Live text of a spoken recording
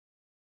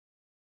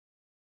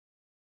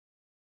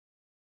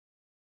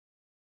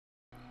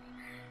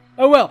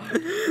Oh well.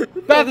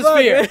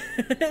 Bathysphere.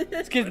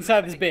 Let's get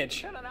inside this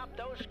bitch.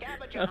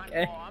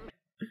 Okay.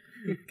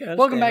 Gosh,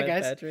 Welcome damn back, it,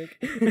 guys.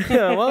 Patrick.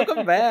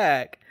 Welcome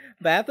back.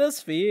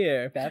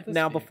 Bathysphere. Bathysphere.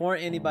 Now, before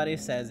anybody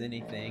says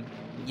anything,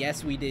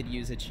 yes, we did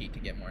use a cheat to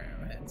get more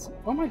arrowheads.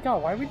 Oh my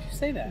god, why would you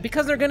say that?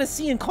 Because they're gonna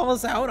see and call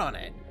us out on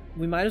it.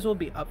 We might as well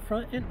be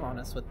upfront and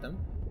honest with them,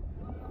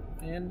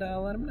 and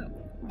let them know.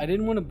 I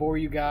didn't want to bore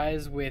you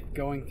guys with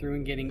going through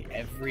and getting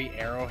every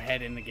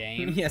arrowhead in the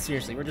game. Yeah,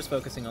 seriously, we're just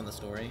focusing on the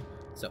story.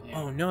 So,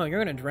 Yeah. oh no, you're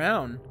gonna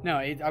drown. No,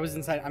 I was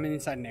inside. I'm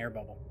inside an air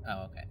bubble.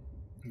 Oh, okay.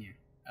 Yeah.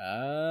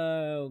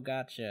 Oh,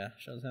 gotcha.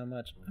 Shows how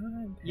much.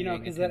 You know,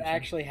 because that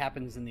actually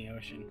happens in the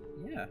ocean.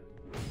 Yeah.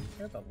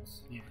 Air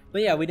bubbles. Yeah.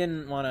 But yeah, we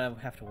didn't want to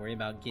have to worry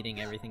about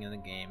getting everything in the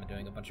game and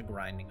doing a bunch of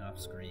grinding off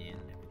screen and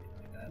everything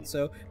like that.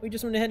 So we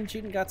just went ahead and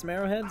cheated and got some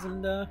arrowheads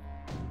and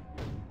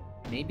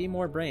maybe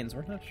more brains.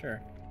 We're not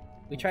sure.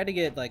 We tried to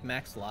get like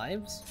max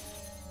lives,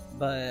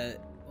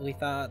 but we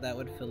thought that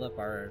would fill up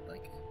our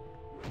like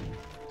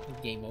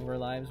game over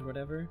lives or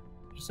whatever,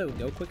 just so it would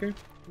go quicker.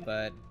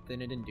 But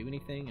then it didn't do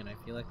anything, and I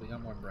feel like we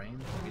got more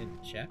brains. We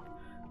didn't check.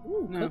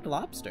 Ooh, No, cooked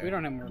lobster. We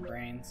don't have more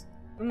brains.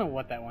 I don't know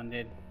what that one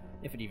did.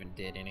 If it even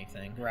did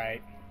anything.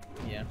 Right.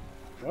 Yeah.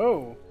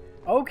 Whoa.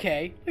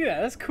 Okay. Look at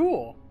that. That's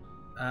cool.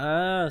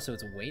 Oh, so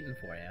it's waiting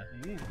for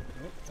you. Yeah.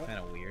 It's kind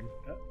of weird.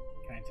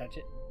 Can I touch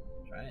it?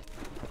 Try it.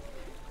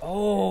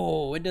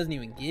 Oh, it doesn't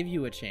even give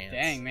you a chance.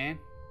 Dang, man.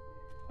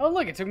 Oh,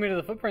 look. It took me to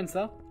the footprints,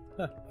 though.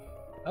 Huh.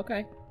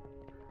 Okay.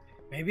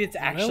 Maybe it's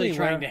actually Lily,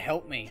 trying where- to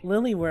help me.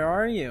 Lily, where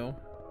are you?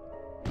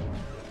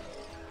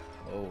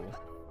 Oh.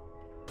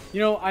 You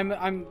know, I'm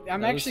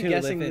Those actually who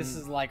guessing live this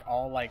in- is like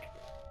all like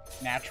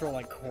natural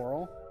like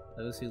coral.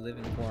 Those who live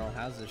in coral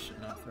houses should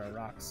not throw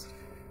rocks.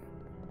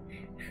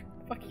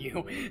 Fuck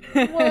you.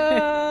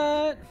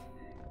 What?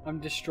 I'm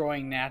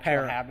destroying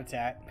natural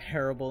habitat.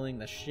 Paraboling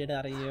the shit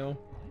out of you.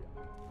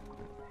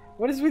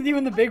 What is with you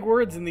and the big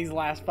words in these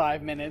last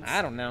 5 minutes?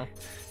 I don't know.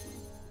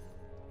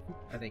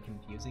 Are they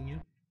confusing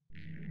you?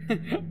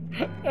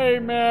 Hey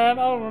man,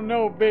 I don't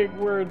know big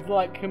words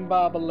like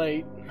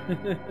combobulate.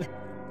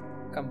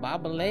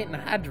 Combobulate and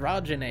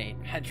hydrogenate.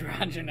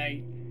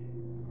 Hydrogenate.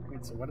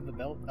 Wait, so what did the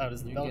bell? Oh,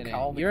 does the bell You're,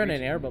 call the you're in an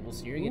creature? air bubble,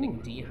 so you're getting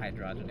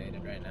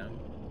dehydrogenated right now.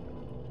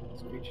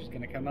 This creature's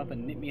gonna come up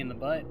and nip me in the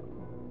butt.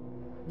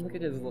 Look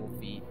at his little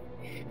feet.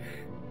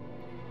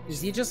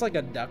 Is he just like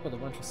a duck with a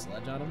bunch of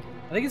sludge on him?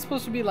 I think it's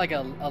supposed to be like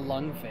a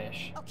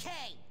lungfish.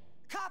 Okay,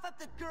 cough up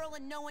the girl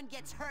and no one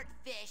gets hurt,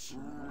 fish.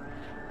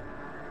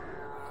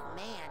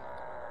 Man,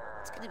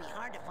 it's gonna be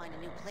hard to find a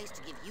new place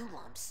to give you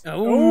lumps.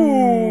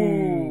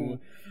 Oh,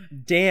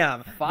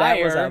 damn! That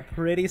was a Fire.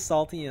 pretty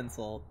salty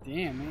insult.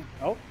 Damn, man.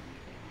 Oh,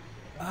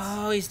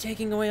 Oh, he's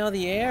taking away all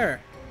the air.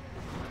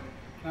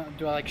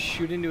 do I like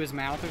shoot into his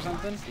mouth or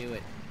something? Do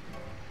it.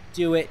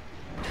 Do it.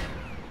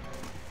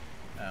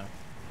 Oh.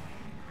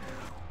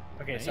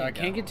 Okay, There so you I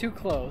can't go. get too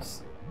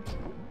close.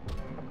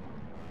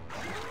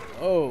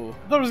 Oh.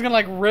 I thought it was gonna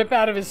like rip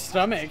out of his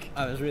stomach.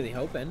 I was really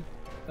hoping.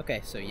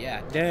 Okay, so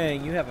yeah.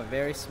 Dang, you have a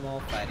very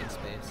small fighting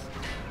space.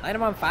 Light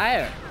him on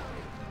fire.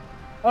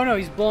 Oh no,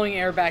 he's blowing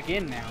air back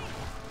in now.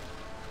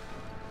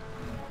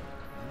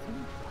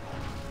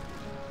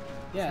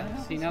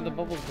 Yeah, see now the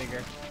bubble's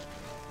bigger.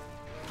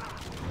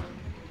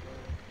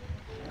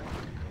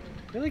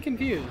 Really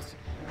confused.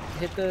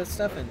 Hit the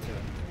stuff into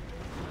it.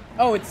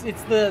 Oh,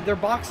 they're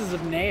boxes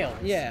of nails.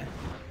 Yeah.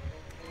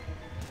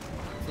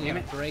 So you Damn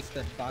gotta it. break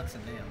the box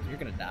of nails. You're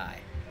gonna die.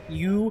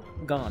 You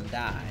gonna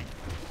die.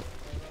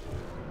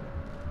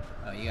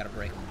 Oh, you gotta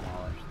break them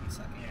all in a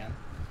second. Yeah.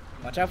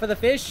 Watch out for the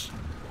fish!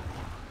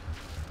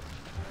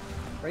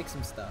 Break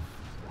some stuff.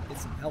 Get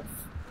some health.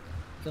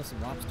 Kill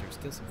some lobsters.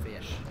 Kill some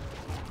fish.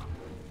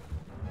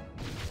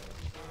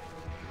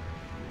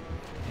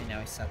 Okay, now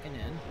he's sucking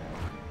in.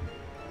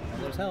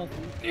 Oh, there's health.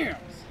 Yes.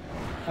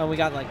 Oh, we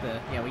got like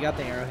we got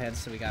the arrowheads,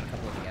 so we got a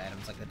couple of the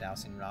items like the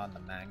dowsing rod and the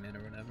magnet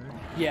or whatever.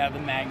 Yeah, the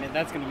magnet.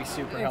 That's gonna be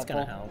super It's helpful.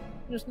 gonna help.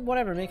 Just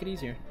whatever, make it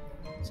easier.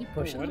 Is he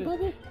pushing what the is-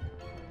 bubble?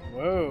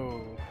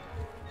 Whoa.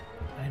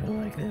 I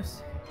don't like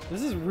this.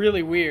 This is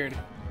really weird.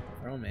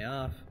 Throwing me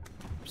off.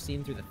 We're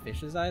seeing through the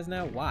fish's eyes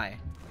now? Why?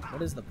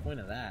 What is the point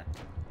of that?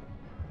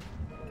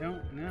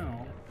 Don't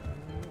know.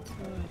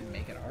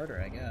 Make it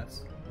harder, I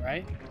guess.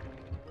 Right?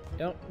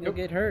 Don't you'll Nope.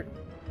 get hurt.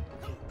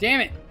 Damn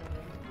it.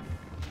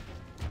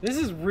 This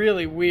is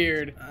really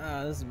weird.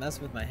 Ah, this is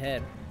messing with my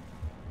head.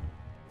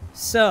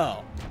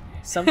 So,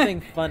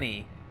 something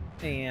funny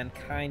and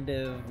kind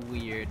of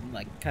weird,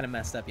 like kind of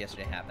messed up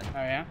yesterday happened. Oh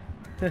yeah?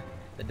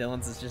 The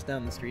Dillons is just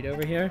down the street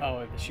over here.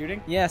 Oh, the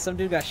shooting? Yeah, some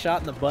dude got shot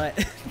in the butt.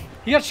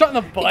 He got shot in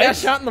the butt? He got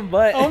shot in the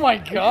butt. Oh my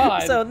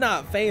god. So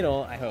not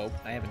fatal, I hope.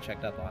 I haven't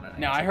checked up on it.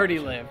 No, guess I heard he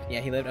should. lived. Yeah,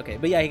 he lived. Okay,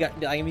 but yeah, he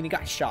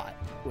got shot,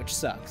 which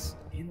sucks.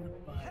 In the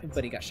butt.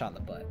 But he got shot in the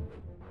butt.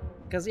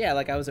 Because yeah,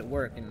 like I was at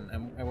work and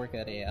I work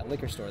at a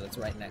liquor store that's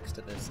right next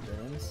to this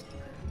Dillons,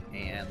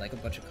 and like a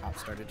bunch of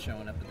cops started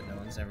showing up at the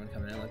Dillons. Everyone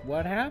coming in like,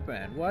 "What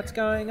happened? What's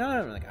going on?"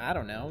 I'm like, "I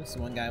don't know." So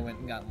one guy went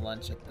and got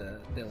lunch at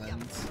the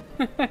Dillons,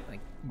 like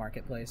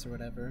marketplace or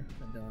whatever,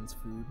 the Dillons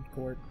food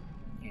court,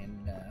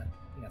 and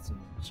he got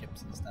some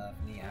chips and stuff,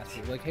 and he asked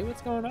me, like, hey,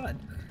 what's going on?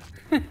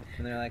 And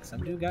they're like,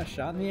 some dude got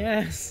shot in the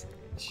ass.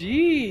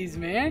 Jeez,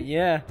 man.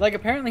 Yeah. Like,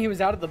 apparently he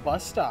was out at the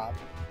bus stop.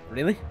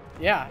 Really?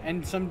 Yeah,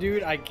 and some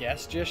dude, I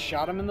guess, just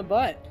shot him in the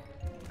butt.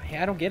 Hey,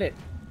 I don't get it.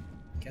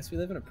 Guess we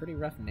live in a pretty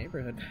rough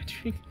neighborhood,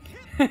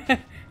 Patrick.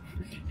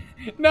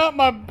 Not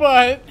my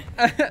butt.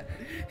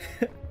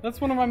 That's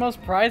one of my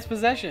most prized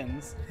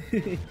possessions.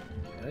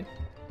 Really?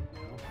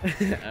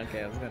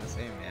 Okay, I was gonna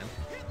say, man.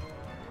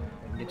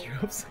 Get your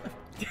hopes up.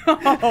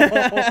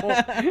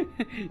 Oh,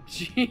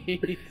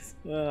 jeez.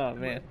 Oh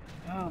man.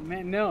 Oh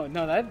man, no,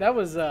 that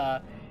was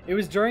it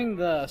was during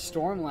the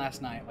storm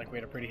last night. Like we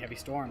had a pretty heavy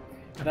storm.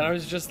 That I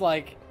was just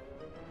like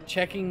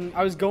checking.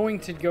 I was going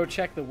to go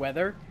check the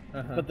weather,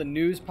 but the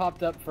news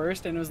popped up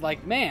first, and it was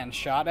like, man,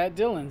 shot at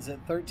Dillon's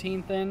at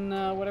 13th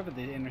and whatever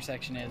the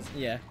intersection is.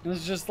 Yeah. It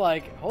was just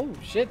like, oh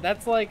shit,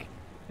 that's like.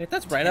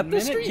 That's right up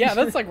the street. Yeah,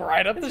 that's like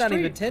right up the street. It's not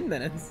even 10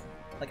 minutes.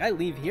 Like I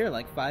leave here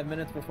like 5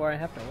 minutes before I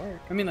have to work.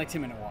 I mean, like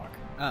 10-minute walk.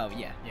 Oh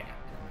yeah. Yeah.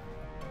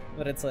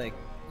 But it's like,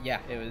 yeah,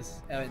 it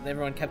was.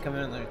 Everyone kept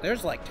coming in. Like,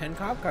 there's like 10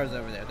 cop cars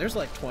over there. There's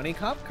like 20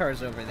 cop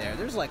cars over there.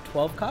 There's like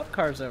 12 cop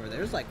cars over there.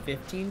 There's like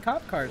 15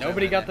 cop cars.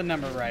 Nobody got there. the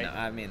number right. No,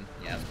 I mean,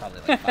 yeah, it's probably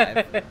like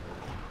 5. Now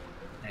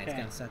it's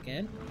gonna suck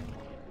in.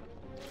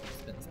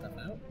 Spit stuff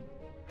out.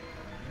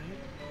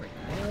 Break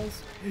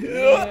nails.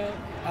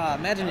 Yeah.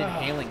 Imagine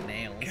inhaling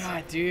nails.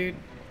 God, dude.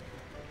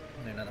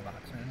 Is there another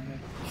box right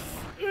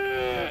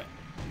there?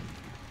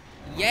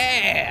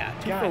 Yeah!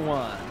 2 for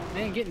 1.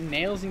 Man, getting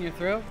nails in your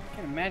throat? I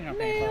can't imagine how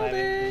painful that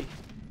is.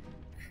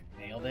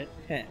 Nailed it.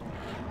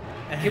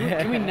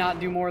 Can we not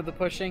do more of the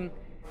pushing?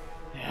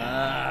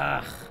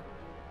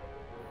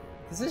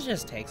 This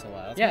just takes a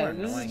while. It's Yeah, more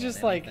this is annoying just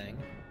than like. anything.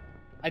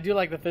 I do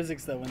like the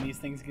physics though when these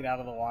things get out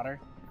of the water,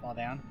 fall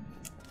down.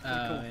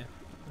 Oh, cool. yeah.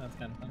 That's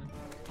kind of funny.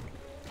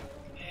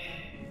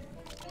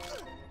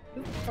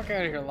 Get the fuck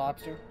out of here,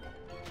 lobster.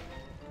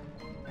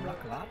 Rock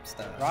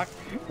lobster.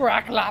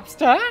 Rock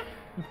lobster?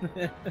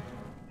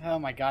 Oh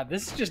my god,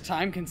 this is just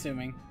time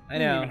consuming. I This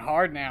know. isn't even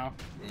hard now.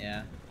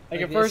 Yeah.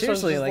 Like, at first I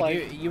was seriously,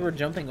 just like you were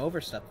jumping over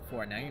stuff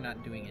before. Now you're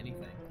not doing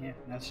anything. Yeah,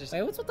 that's just.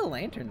 Wait, what's with the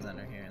lanterns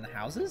under here? And the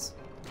houses?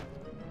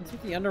 What's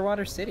with the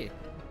underwater city?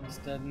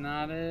 Must have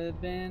not have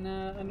been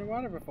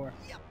underwater before.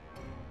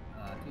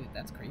 Oh, dude,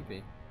 that's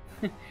creepy.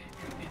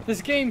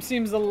 This game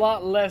seems a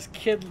lot less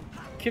kid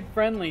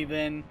friendly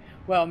than,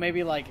 well,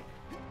 maybe like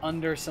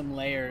under some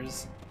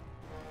layers.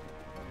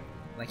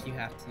 Like you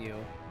have to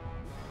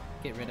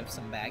get rid of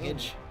some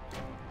baggage.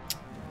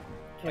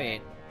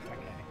 Wait.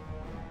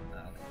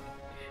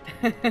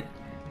 Okay.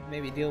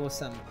 Maybe deal with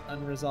some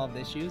unresolved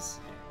issues.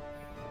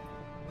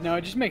 No,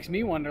 it just makes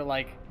me wonder,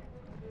 like,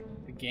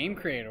 the game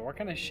creator, what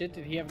kind of shit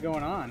did he have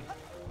going on?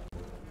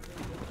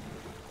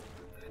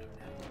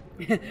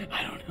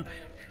 I don't know.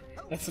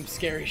 That's some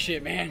scary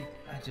shit, man.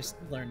 I just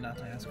learned not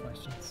to ask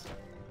questions.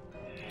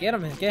 Get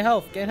him, get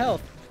health, get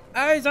health.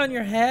 Eyes on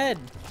your head.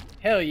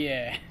 Hell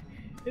yeah.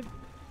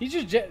 He's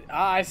just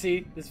I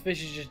see. This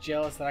fish is just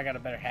jealous that I got a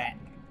better hat.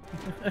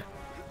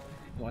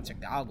 He wants your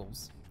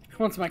goggles.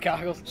 Wants my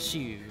goggles.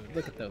 Shoot,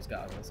 look at those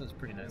goggles. Those are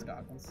pretty nice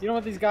goggles. You know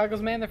what these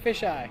goggles, man? They're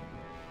fisheye.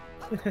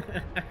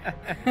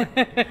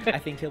 I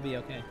think he'll be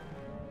okay.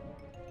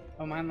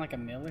 Oh, mine like a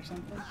mill or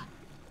something?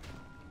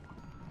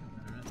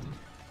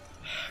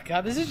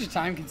 God, this is just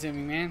time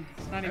consuming, man.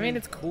 It's not even... I mean,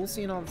 it's cool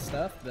seeing all the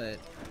stuff, but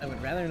I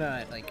would rather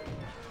not, like,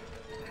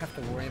 have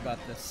to worry about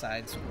the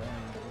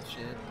side-scrolling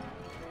bullshit.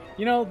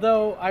 You know,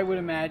 though, I would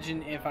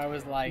imagine if I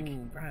was like...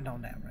 Ooh, grind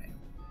on that right.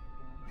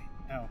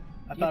 Oh,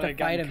 I You thought have to I'd fight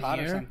gotten him caught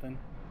or here? something.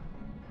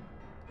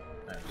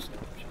 I'm just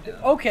gonna push it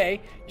down.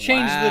 Okay,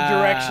 change the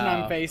direction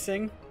Wow. I'm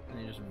facing.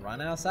 And you just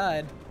run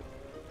outside.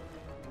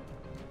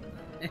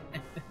 I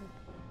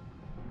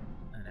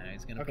know,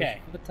 he's gonna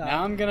Okay, push to the top.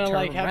 now I'm gonna turn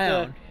like have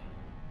around.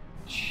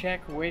 to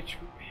check which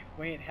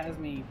way it has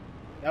me.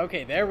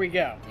 Okay, there we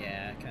go.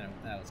 Yeah,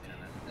 that was kind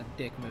of a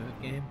dick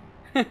move game.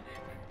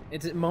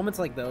 It's at moments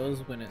like those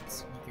when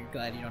you're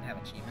glad you don't have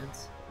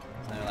achievements.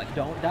 So they're like,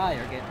 don't die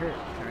or get hurt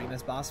during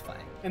this boss fight.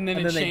 And then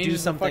it they do changes the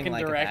something fucking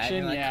like direction. that.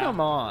 And you're like, Yeah. come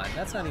on,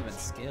 that's not even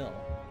skill.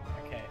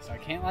 Okay, so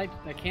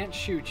I can't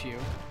shoot you.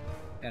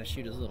 Gotta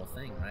shoot his little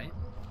thing, right?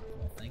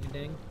 Little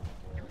thing-a-ding.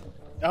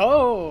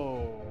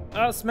 Oh!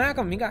 Oh, smack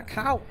him! He got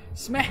caught.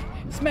 Smack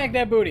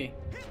that booty.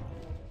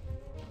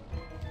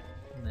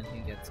 And then he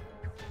gets.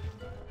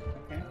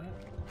 Okay.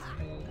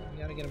 You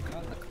gotta get him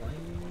caught in the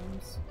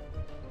claims.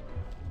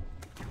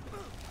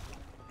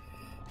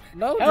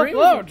 No, Health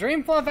low.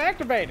 Dream fluff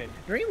activated.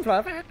 Dream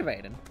fluff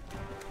activated.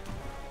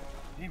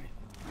 Damn it.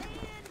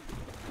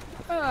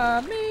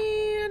 Ah,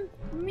 man.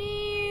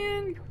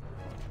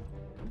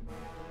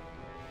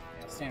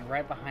 I'll stand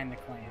right behind the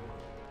clan.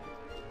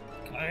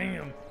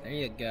 Clam. There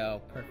you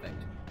go.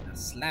 Perfect. Now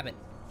slap it.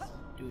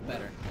 Do it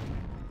better.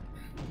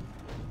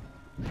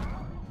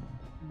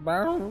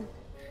 Boom.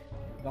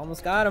 You've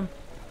almost got him.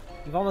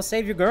 You've almost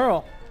saved your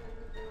girl.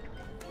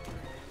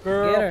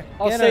 Girl, Get her,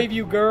 I'll get her. save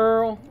you,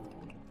 girl.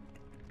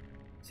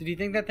 So do you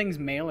think that thing's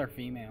male or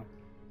female?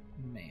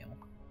 Male.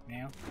 You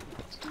know?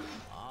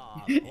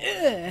 Oh, poor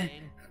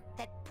thing.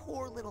 That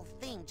poor little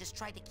thing just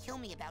tried to kill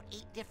me about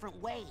 8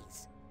 different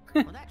ways.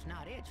 Well, that's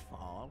not its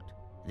fault.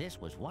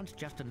 This was once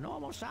just a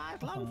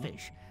normal-sized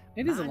lungfish.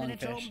 It is a minding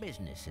its lungfish. own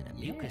business in a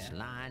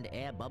mucus-lined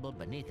air bubble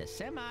beneath a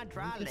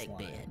semi-dry lake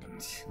bed.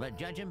 But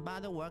judging by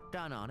the work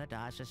done on it,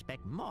 I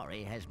suspect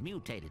Maury has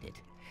mutated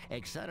it,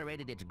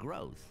 accelerated its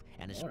growth,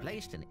 and has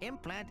placed an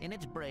implant in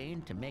its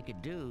brain to make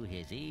it do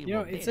his evil You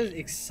know, it says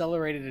bidding.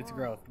 accelerated its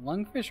growth.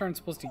 Lungfish aren't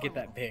supposed to get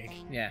that big.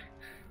 Yeah.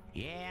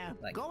 Yeah,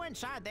 Like, go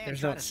inside there and there's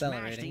try no to smash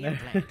accelerating the there.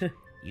 implant.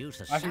 Use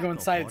the I have to go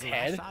inside its psycho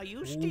portal head? I saw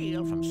you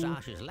steal from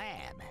Sasha's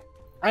lab.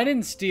 I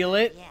didn't steal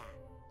it. Yeah.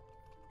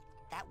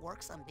 That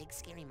works on big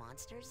scary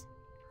monsters?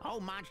 Uh-huh. Oh,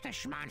 monster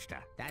schmonster.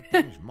 That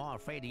thing's more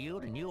afraid of you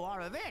than you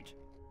are of it.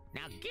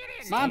 Now get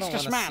in I there. Monster don't want to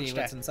see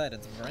Monster. what's inside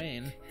its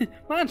brain.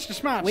 Monster,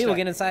 monster. We will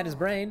get inside his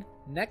brain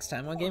next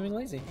time on Gaming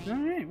Lazy. All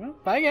right. Well,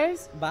 bye,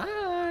 guys. Bye.